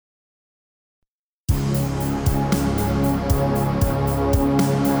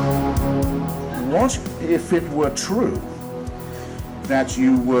What if it were true that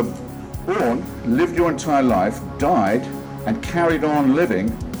you were born, lived your entire life, died, and carried on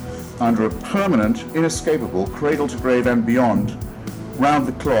living under a permanent, inescapable, cradle-to-grave and beyond,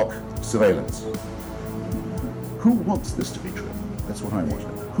 round-the-clock surveillance? Who wants this to be true? That's what I want to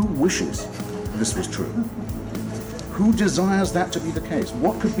know. Who wishes this was true? Who desires that to be the case?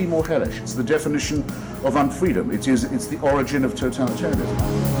 What could be more hellish? It's the definition of unfreedom. It's the origin of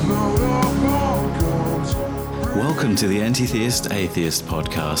totalitarianism. Welcome to the Anti-Theist Atheist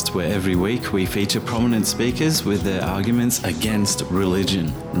podcast, where every week we feature prominent speakers with their arguments against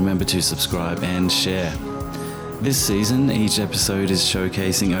religion. Remember to subscribe and share. This season, each episode is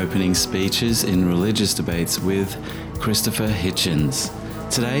showcasing opening speeches in religious debates with Christopher Hitchens.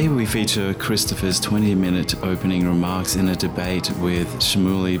 Today, we feature Christopher's 20-minute opening remarks in a debate with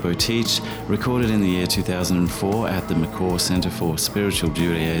Shmuley Boteach, recorded in the year 2004 at the McCaw Center for Spiritual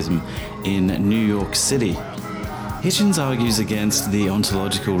Judaism in New York City. Hitchens argues against the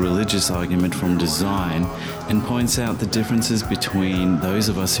ontological religious argument from design and points out the differences between those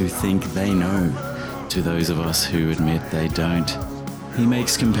of us who think they know to those of us who admit they don't. He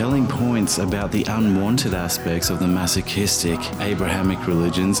makes compelling points about the unwanted aspects of the masochistic Abrahamic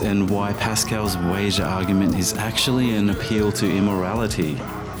religions and why Pascal's wager argument is actually an appeal to immorality,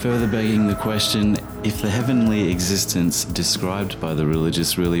 further begging the question, if the heavenly existence described by the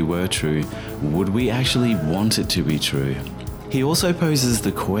religious really were true, would we actually want it to be true? He also poses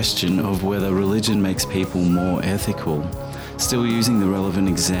the question of whether religion makes people more ethical, still using the relevant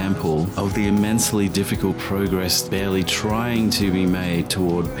example of the immensely difficult progress barely trying to be made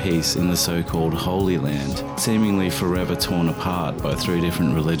toward peace in the so-called Holy Land, seemingly forever torn apart by three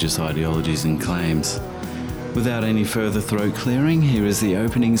different religious ideologies and claims. Without any further throat clearing, here is the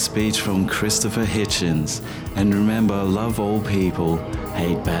opening speech from Christopher Hitchens. And remember, love all people,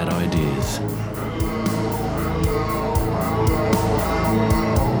 hate bad ideas.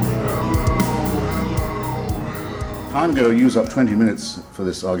 I'm going to use up 20 minutes for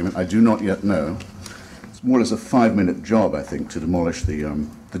this argument. I do not yet know. It's more or less a 5-minute job, I think, to demolish the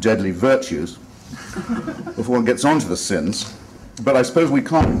deadly virtues before one gets on to the sins. But I suppose we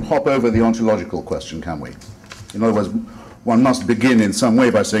can't hop over the ontological question, can we? In other words, one must begin in some way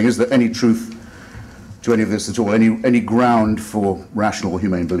by saying, is there any truth to any of this at all, any ground for rational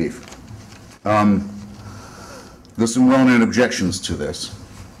humane belief? There's some well-known objections to this,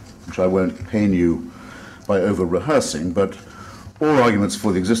 which I won't pain you by over-rehearsing, but all arguments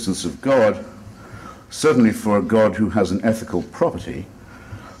for the existence of God, certainly for a God who has an ethical property,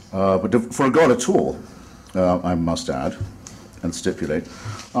 but for a God at all, I must add and stipulate,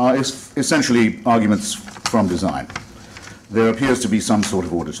 is essentially arguments from design. There appears to be some sort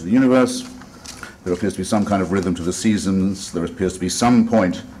of order to the universe, there appears to be some kind of rhythm to the seasons, there appears to be some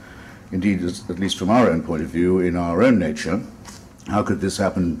point, indeed, at least from our own point of view, in our own nature. How could this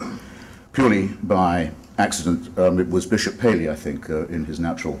happen purely by accident? It was Bishop Paley, I think, in his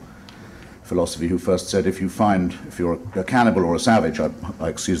natural philosophy, who first said, if you're a cannibal or a savage, I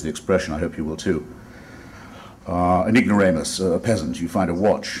excuse the expression, I hope you will too, an ignoramus, a peasant, you find a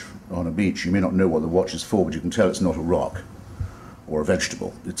watch on a beach, you may not know what the watch is for, but you can tell it's not a rock or a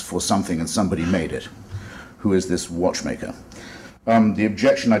vegetable. It's for something and somebody made it. Who is this watchmaker? The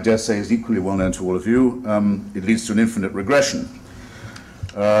objection, I dare say, is equally well known to all of you. It leads to an infinite regression.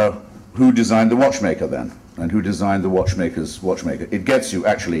 Who designed the watchmaker then? And who designed the watchmaker's watchmaker? It gets you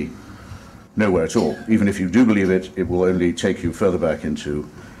actually nowhere at all. Even if you do believe it, it will only take you further back into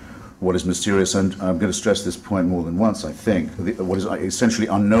what is mysterious, and I'm going to stress this point more than once, I think, what is essentially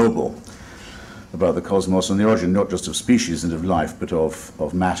unknowable about the cosmos and the origin not just of species and of life, but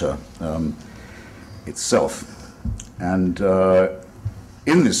of matter itself. And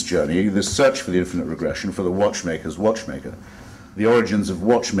in this journey, this search for the infinite regression, for the watchmaker's watchmaker, the origins of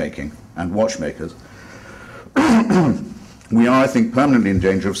watchmaking and watchmakers, we are, I think, permanently in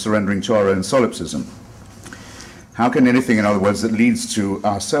danger of surrendering to our own solipsism. How can anything, in other words, that leads to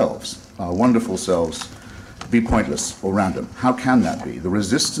ourselves, our wonderful selves, be pointless or random? How can that be? The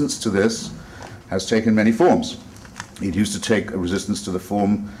resistance to this has taken many forms. It used to take a resistance to the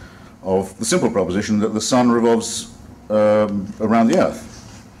form of the simple proposition that the sun revolves around the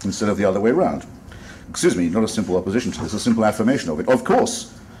earth instead of the other way around. Excuse me, not a simple opposition to this, a simple affirmation of it. Of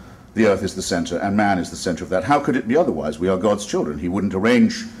course, the earth is the center and man is the center of that. How could it be otherwise? We are God's children. He wouldn't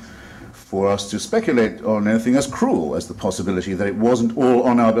arrange for us to speculate on anything as cruel as the possibility that it wasn't all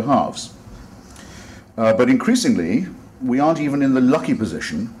on our behalves. But increasingly, we aren't even in the lucky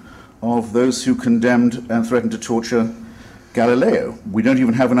position of those who condemned and threatened to torture Galileo. We don't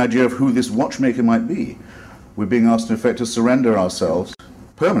even have an idea of who this watchmaker might be. We're being asked, in effect, to surrender ourselves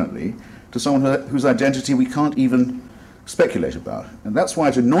permanently to someone whose identity we can't even speculate about. And that's why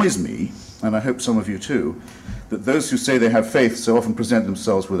it annoys me, and I hope some of you too, that those who say they have faith so often present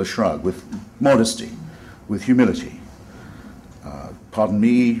themselves with a shrug, with modesty, with humility. Pardon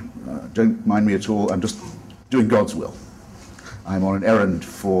me, don't mind me at all, I'm just doing God's will. I'm on an errand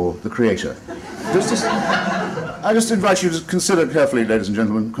for the Creator. I just invite you to consider carefully, ladies and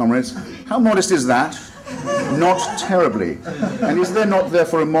gentlemen, comrades, how modest is that? Not terribly. And is there not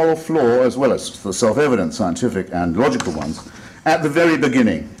therefore a moral flaw, as well as the self-evident scientific and logical ones, at the very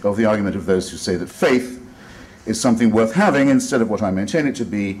beginning of the argument of those who say that faith is something worth having instead of what I maintain it to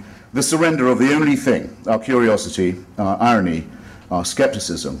be, the surrender of the only thing, our curiosity, our irony, our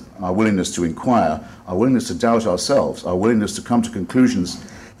skepticism, our willingness to inquire, our willingness to doubt ourselves, our willingness to come to conclusions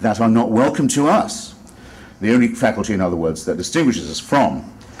that are not welcome to us. The only faculty, in other words, that distinguishes us from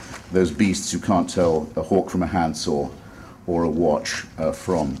those beasts who can't tell a hawk from a handsaw or a watch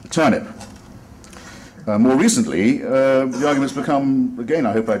from a turnip. More recently, the argument's become, again,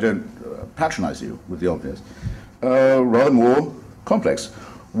 I hope I don't patronize you with the obvious, rather more complex.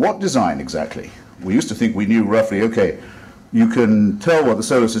 What design exactly? We used to think we knew roughly, okay, you can tell what the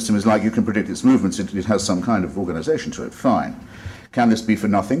solar system is like, you can predict its movements, it has some kind of organization to it, fine. Can this be for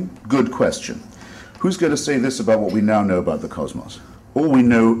nothing? Good question. Who's going to say this about what we now know about the cosmos? All we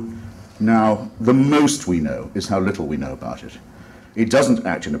know now, the most we know, is how little we know about it. It doesn't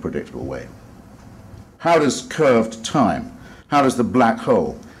act in a predictable way. How does curved time, how does the black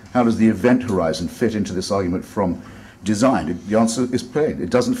hole, how does the event horizon fit into this argument from design? The answer is plain. It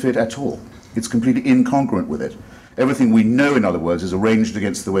doesn't fit at all. It's completely incongruent with it. Everything we know, in other words, is arranged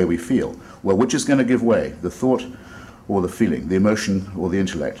against the way we feel. Well, which is going to give way? The thought or the feeling? The emotion or the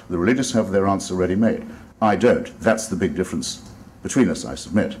intellect? The religious have their answer ready-made. I don't. That's the big difference between us, I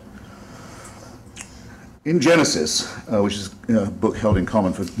submit. In Genesis, which is a book held in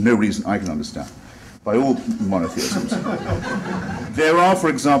common for no reason I can understand, by all monotheisms, there are, for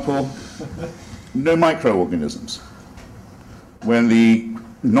example, no microorganisms. When the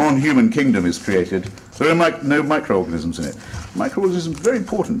non-human kingdom is created, there are no microorganisms in it. Microorganisms are very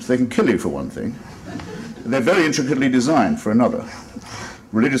important. They can kill you, for one thing. They're very intricately designed, for another.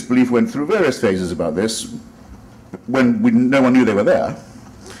 Religious belief went through various phases about this. When no one knew they were there,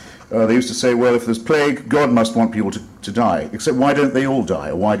 they used to say, well, if there's plague, God must want people to die. Except why don't they all die?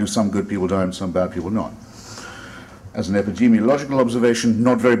 Or why do some good people die and some bad people not? As an epidemiological observation,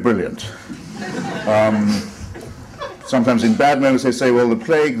 not very brilliant. Sometimes in bad moments they say, well, the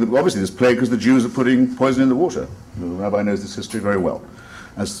plague, obviously there's plague because the Jews are putting poison in the water. The rabbi knows this history very well,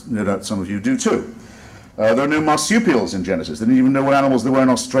 as no doubt some of you do too. There are no marsupials in Genesis. They didn't even know what animals there were in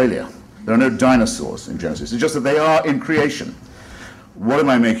Australia. There are no dinosaurs in Genesis. It's just that they are in creation. What am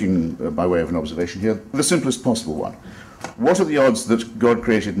I making by way of an observation here? The simplest possible one. What are the odds that God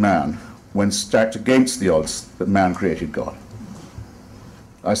created man when stacked against the odds that man created God?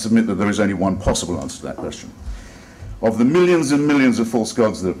 I submit that there is only one possible answer to that question. Of the millions and millions of false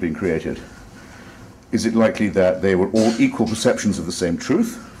gods that have been created, is it likely that they were all equal perceptions of the same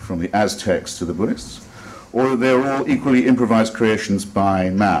truth, from the Aztecs to the Buddhists, or that they are all equally improvised creations by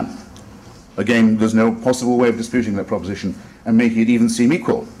man? Again, there's no possible way of disputing that proposition and making it even seem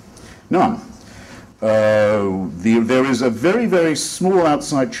equal. None. There is a very, very small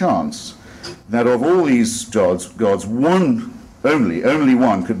outside chance that of all these gods, one, only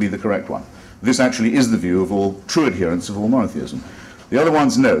one could be the correct one. This actually is the view of all true adherents of all monotheism. The other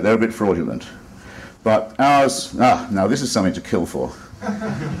ones, no, they're a bit fraudulent. But ours, now this is something to kill for.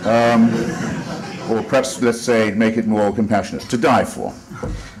 Or perhaps, let's say, make it more compassionate, to die for.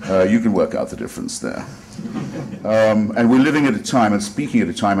 You can work out the difference there. And we're living at a time and speaking at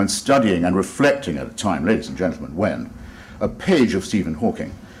a time and studying and reflecting at a time, ladies and gentlemen, when a page of Stephen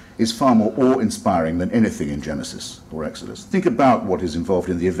Hawking is far more awe-inspiring than anything in Genesis or Exodus. Think about what is involved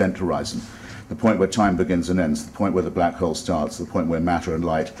in the event horizon, the point where time begins and ends, the point where the black hole starts, the point where matter and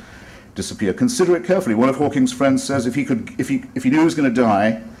light disappear. Consider it carefully. One of Hawking's friends says if he knew he was going to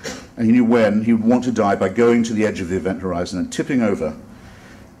die, and he knew when, he would want to die by going to the edge of the event horizon and tipping over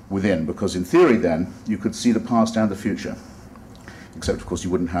within, because in theory then, you could see the past and the future. Except, of course, you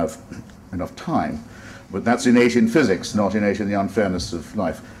wouldn't have enough time. But that's innate in physics, not innate in the unfairness of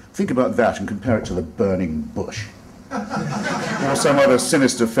life. Think about that and compare it to the burning bush. Or some other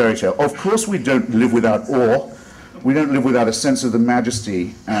sinister fairy tale. Of course we don't live without awe. We don't live without a sense of the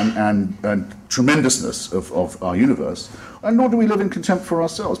majesty and tremendousness of our universe. And nor do we live in contempt for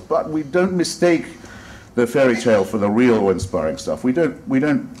ourselves. But we don't mistake the fairy tale for the real awe-inspiring stuff. We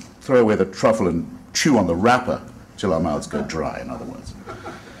don't throw away the truffle and chew on the wrapper till our mouths go dry, in other words.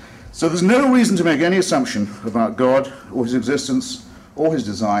 So there's no reason to make any assumption about God or his existence or his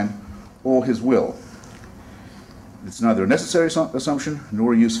design or his will. It's neither a necessary assumption,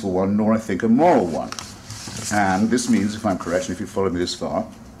 nor a useful one, nor, I think, a moral one. And this means, if I'm correct, and if you follow me this far,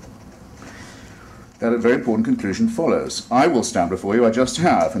 that a very important conclusion follows. I will stand before you, I just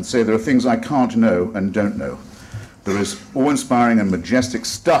have, and say there are things I can't know and don't know. There is awe-inspiring and majestic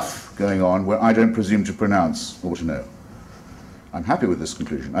stuff going on where I don't presume to pronounce or to know. I'm happy with this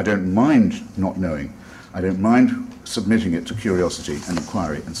conclusion. I don't mind not knowing. I don't mind submitting it to curiosity and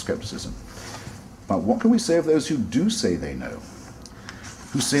inquiry and skepticism. But what can we say of those who do say they know?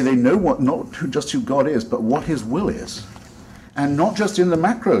 Who say they know what, not just who God is, but what his will is? And not just in the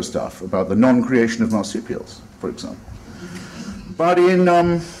macro stuff about the non-creation of marsupials, for example, but in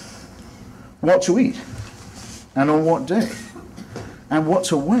what to eat, and on what day, and what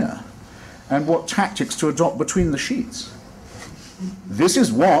to wear, and what tactics to adopt between the sheets. This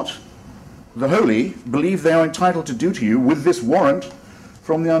is what the holy believe they are entitled to do to you with this warrant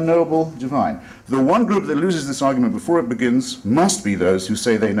from the unknowable divine. The one group that loses this argument before it begins must be those who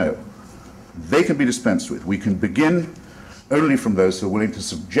say they know. They can be dispensed with. We can begin only from those who are willing to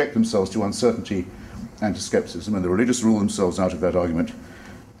subject themselves to uncertainty and to skepticism, and the religious rule themselves out of that argument,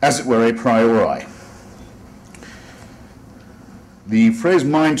 as it were, a priori. The phrase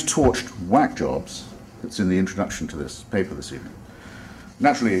mind-torched whack jobs that's in the introduction to this paper this evening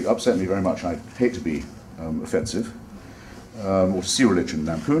naturally upset me very much. I hate to be offensive or to see religion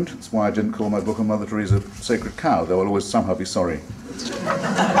lampooned. That's why I didn't call my book on Mother Teresa Sacred Cow, though I'll always somehow be sorry.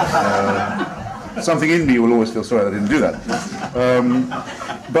 Something in me will always feel sorry that I didn't do that.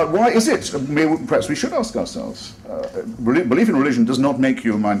 But why is it? Perhaps we should ask ourselves. Belief in religion does not make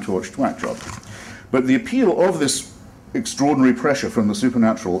you a mind-torched whack job. But the appeal of this extraordinary pressure from the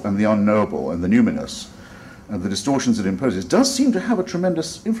supernatural and the unknowable and the numinous and the distortions it imposes does seem to have a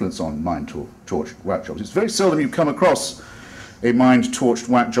tremendous influence on mind-torched whack jobs. It's very seldom you come across a mind-torched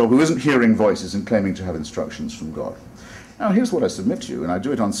whack job who isn't hearing voices and claiming to have instructions from God. Now, here's what I submit to you, and I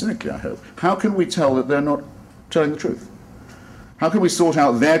do it uncynically, I hope. How can we tell that they're not telling the truth? How can we sort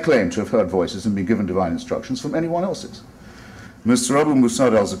out their claim to have heard voices and been given divine instructions from anyone else's? Mr. Abu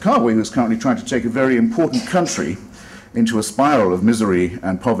Musad al-Zarqawi, who is currently trying to take a very important country into a spiral of misery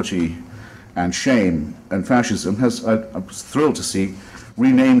and poverty and shame and fascism, has, I was thrilled to see,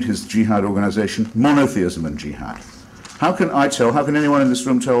 renamed his jihad organization Monotheism and Jihad. How can I tell, how can anyone in this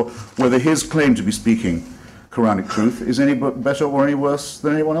room tell whether his claim to be speaking Quranic truth is any better or any worse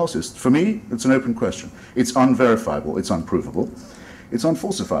than anyone else's? For me, it's an open question. It's unverifiable, it's unprovable, it's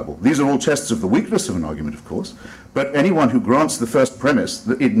unfalsifiable. These are all tests of the weakness of an argument, of course, but anyone who grants the first premise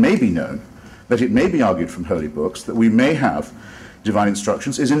that it may be known, that it may be argued from holy books, that we may have divine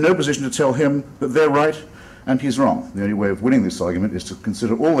instructions, is in no position to tell him that they're right and he's wrong. The only way of winning this argument is to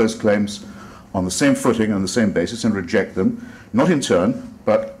consider all those claims on the same footing and on the same basis and reject them, not in turn,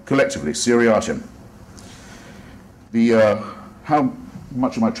 but collectively, seriatim. How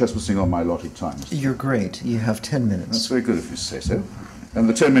much am I trespassing on my allotted time? You're great. You have 10 minutes. That's very good if you say so. And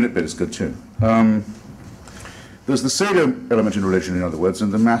the 10-minute bit is good too. There's the pseudo element in religion, in other words,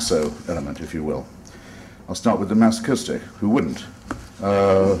 and the maso element, if you will. I'll start with the masochistic. Who wouldn't?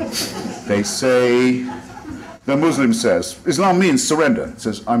 They say, the Muslim says, Islam means surrender. It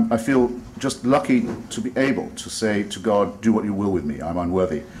says, I feel just lucky to be able to say to God, do what you will with me. I'm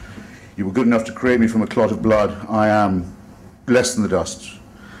unworthy. You were good enough to create me from a clot of blood. I am less than the dust.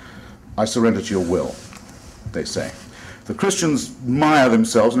 I surrender to your will, they say. The Christians mire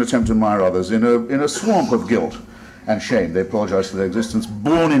themselves and attempt to mire others in a swamp of guilt and shame. They apologize for their existence,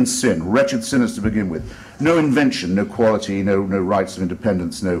 born in sin, wretched sinners to begin with. No invention, no quality, no rights of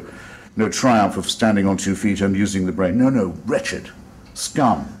independence, no triumph of standing on 2 feet and using the brain. No, wretched,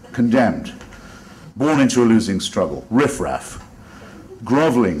 scum, condemned, born into a losing struggle, riffraff,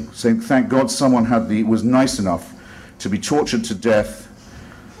 groveling, saying, thank God someone was nice enough to be tortured to death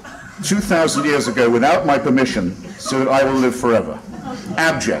 2,000 years ago without my permission so that I will live forever.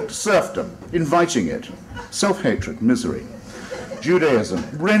 Abject, serfdom, inviting it, self-hatred, misery. Judaism,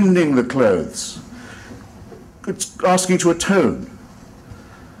 rending the clothes, asking to atone,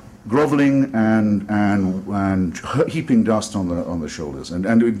 groveling and heaping dust on the shoulders,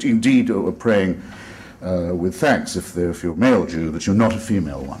 and indeed praying with thanks if you're a male Jew that you're not a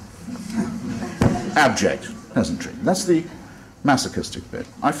female one. Abject peasantry. That's the masochistic bit.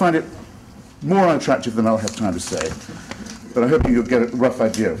 I find it more unattractive than I'll have time to say, but I hope you'll get a rough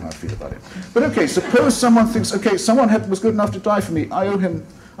idea of how I feel about it. But okay, suppose someone thinks, okay, someone was good enough to die for me.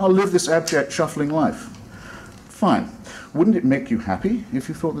 I'll live this abject, shuffling life. Fine. Wouldn't it make you happy if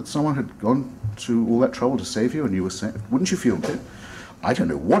you thought that someone had gone to all that trouble to save you and you were saved? Wouldn't you feel good? I don't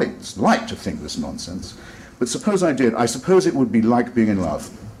know what it's like to think this nonsense, but suppose I did. I suppose it would be like being in love.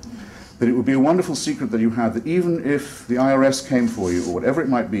 that it would be a wonderful secret that you have, that even if the IRS came for you, or whatever it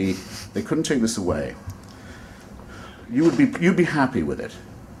might be, they couldn't take this away. You'd be happy with it.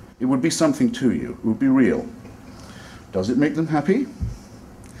 It would be something to you. It would be real. Does it make them happy?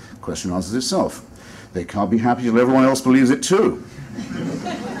 The question answers itself. They can't be happy till everyone else believes it too.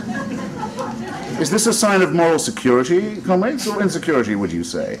 Is this a sign of moral security, comrades, or insecurity, would you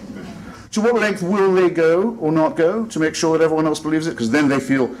say? To what length will they go or not go to make sure that everyone else believes it? Because then they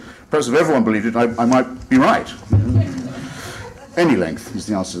feel, perhaps if everyone believed it, I might be right. Any length is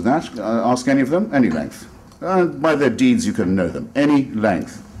the answer to that. Ask any of them, any length. By their deeds you can know them. Any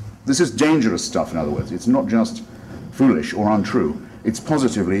length. This is dangerous stuff, in other words. It's not just foolish or untrue. It's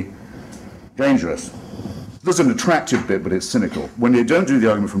positively dangerous. There's an attractive bit, but it's cynical. When they don't do the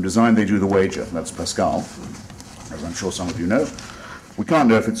argument from design, they do the wager. That's Pascal, as I'm sure some of you know. We can't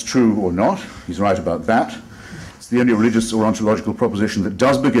know if it's true or not. He's right about that. It's the only religious or ontological proposition that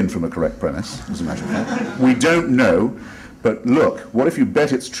does begin from a correct premise, as a matter of fact. We don't know, but look, what if you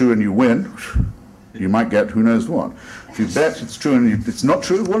bet it's true and you win? You might get who knows what. If you bet it's true and it's not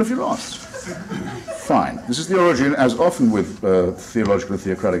true, what if you lost? Fine. This is the origin, as often with theological and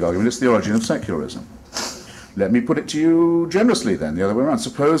theocratic argument, it's the origin of secularism. Let me put it to you generously then, the other way around.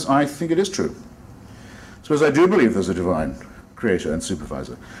 Suppose I think it is true. Suppose I do believe there's a divine creator and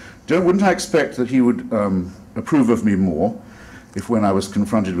supervisor. Wouldn't I expect that he would approve of me more if when I was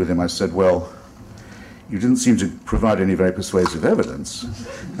confronted with him I said, well, you didn't seem to provide any very persuasive evidence,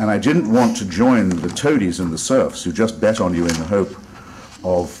 and I didn't want to join the toadies and the serfs who just bet on you in the hope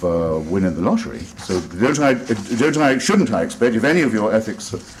of winning the lottery. So shouldn't I expect, if any of your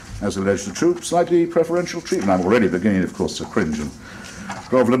ethics as alleged to true, slightly preferential treatment? I'm already beginning, of course, to cringe and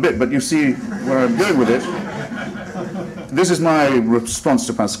grovel a bit, but you see where I'm going with it. This is my response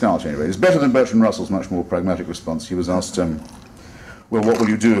to Pascal, at any rate. It's better than Bertrand Russell's much more pragmatic response. He was asked, well, what will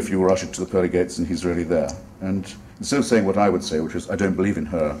you do if you were ushered to the pearly gates and he's really there? And instead of saying what I would say, which is, I don't believe in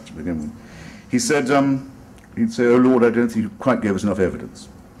her to begin with, he said, he'd say, oh Lord, I don't think you quite gave us enough evidence.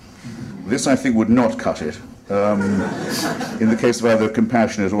 This, I think, would not cut it in the case of either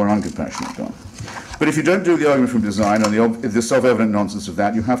compassionate or an uncompassionate God. But if you don't do the argument from design and the self-evident nonsense of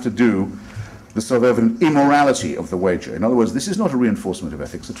that, you have to do the self-evident immorality of the wager. In other words, this is not a reinforcement of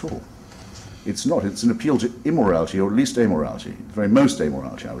ethics at all. It's not. It's an appeal to immorality, or at least amorality, the very most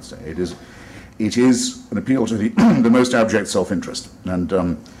amorality, I would say. It is an appeal to the most abject self-interest, and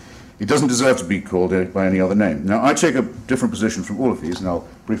it doesn't deserve to be called by any other name. Now, I take a different position from all of these, and I'll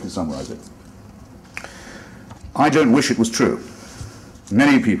briefly summarize it. I don't wish it was true.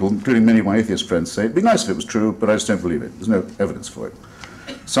 Many people, including many of my atheist friends, say it'd be nice if it was true, but I just don't believe it. There's no evidence for it.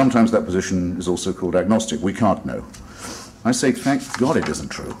 Sometimes that position is also called agnostic. We can't know. I say, thank God it isn't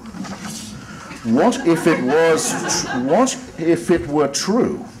true. What if it were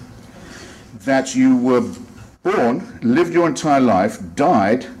true that you were born, lived your entire life,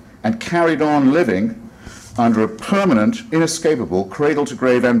 died, and carried on living under a permanent, inescapable, cradle to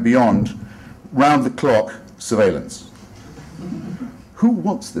grave and beyond, round-the-clock surveillance? Who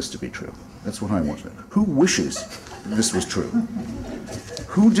wants this to be true? That's what I want to know. Who wishes this was true?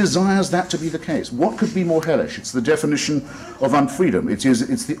 Who desires that to be the case? What could be more hellish? It's the definition of unfreedom.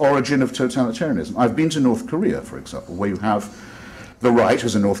 It's the origin of totalitarianism. I've been to North Korea, for example, where you have the right,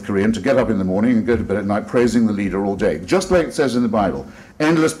 as a North Korean, to get up in the morning and go to bed at night praising the leader all day. Just like it says in the Bible,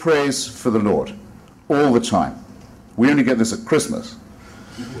 endless praise for the Lord, all the time. We only get this at Christmas.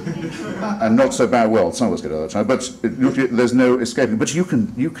 And not so bad. Well, some of us get it all the time, but there's no escaping. But you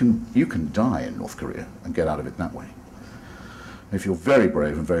can die in North Korea and get out of it that way. If you're very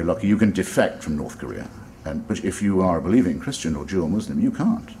brave and very lucky, you can defect from North Korea. But if you are a believing Christian or Jew or Muslim, you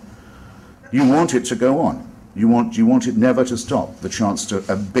can't. You want it to go on. You want it never to stop. The chance to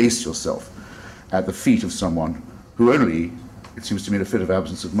abase yourself at the feet of someone who only, it seems to me in a fit of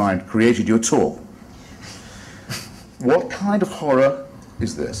absence of mind, created you at all. What kind of horror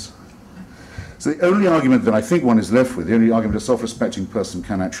is this? So the only argument that I think one is left with, the only argument a self-respecting person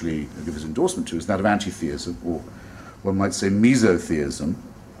can actually give his endorsement to, is that of anti-theism, or one might say mesotheism,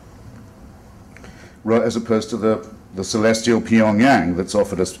 as opposed to the celestial Pyongyang that's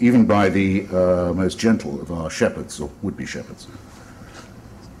offered us even by the most gentle of our shepherds, or would-be shepherds.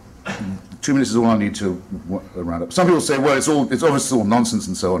 2 minutes is all I need to round up. Some people say, well, it's obviously all nonsense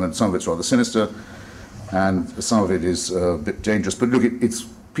and so on, and some of it's rather sinister, and some of it is a bit dangerous. But look,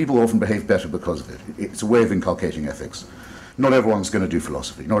 people often behave better because of it. It's a way of inculcating ethics. Not everyone's going to do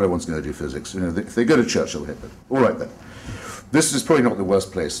philosophy. Not everyone's going to do physics. If they go to church, they'll hit it. All right, then. This is probably not the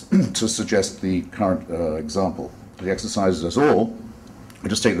worst place to suggest the current example. It exercises us all. We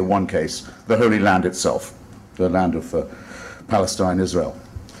just take the one case, the Holy Land itself, the land of Palestine, Israel.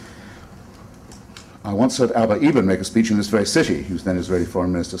 I once heard Abba Eban make a speech in this very city. He was then Israeli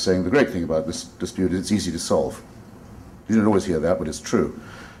foreign minister, saying the great thing about this dispute is it's easy to solve. You don't always hear that, but it's true.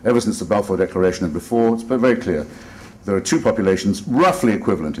 Ever since the Balfour Declaration and before, it's been very clear. There are two populations roughly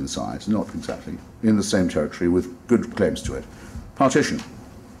equivalent in size, not exactly, in the same territory with good claims to it. Partition,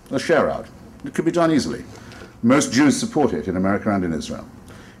 a share out. It could be done easily. Most Jews support it in America and in Israel.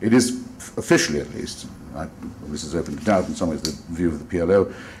 It is, officially at least, this is open to doubt in some ways, the view of the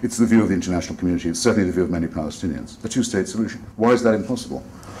PLO. It's the view of the international community. It's certainly the view of many Palestinians. A two-state solution. Why is that impossible?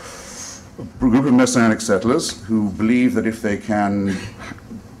 A group of Messianic settlers who believe that if they can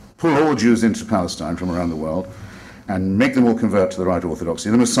pull all Jews into Palestine from around the world and make them all convert to the right orthodoxy,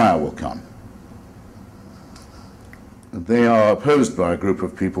 the Messiah will come. They are opposed by a group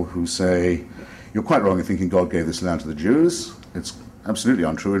of people who say, you're quite wrong in thinking God gave this land to the Jews. It's absolutely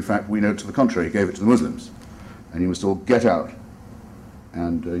untrue. In fact, we know to the contrary, he gave it to the Muslims. And you must all get out.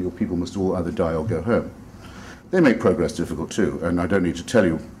 And your people must all either die or go home. They make progress difficult too, and I don't need to tell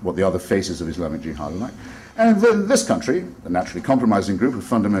you what the other faces of Islamic jihad are like. And then this country, a naturally compromising group of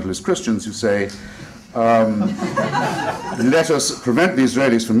fundamentalist Christians who say, let us prevent the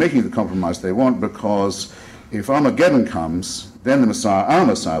Israelis from making the compromise they want, because if Armageddon comes, then the Messiah, our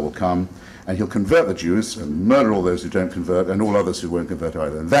Messiah, will come, and he'll convert the Jews and murder all those who don't convert and all others who won't convert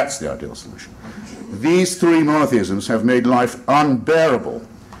either. And that's the ideal solution. These three monotheisms have made life unbearable,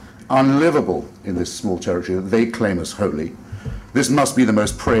 unlivable in this small territory that they claim as holy. This must be the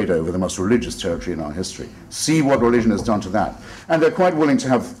most prayed over, the most religious territory in our history. See what religion has done to that. And they're quite willing to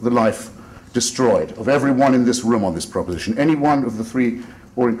have the life destroyed of everyone in this room on this proposition, any one of the three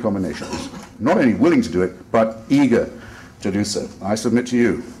or in combinations. Not only willing to do it, but eager to do so. I submit to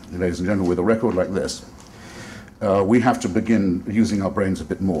you, ladies and gentlemen, with a record like this, we have to begin using our brains a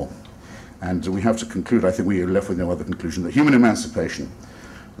bit more. And we have to conclude, I think we are left with no other conclusion, that human emancipation,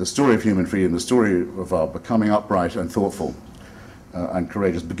 the story of human freedom, the story of our becoming upright and thoughtful and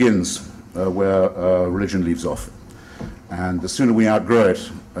courageous begins where religion leaves off. And the sooner we outgrow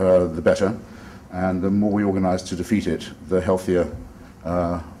it, the better. And the more we organize to defeat it, the healthier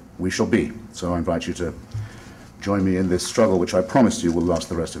we shall be. So I invite you to join me in this struggle, which I promise you will last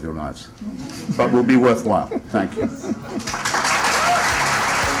the rest of your lives, but will be worthwhile. Thank you.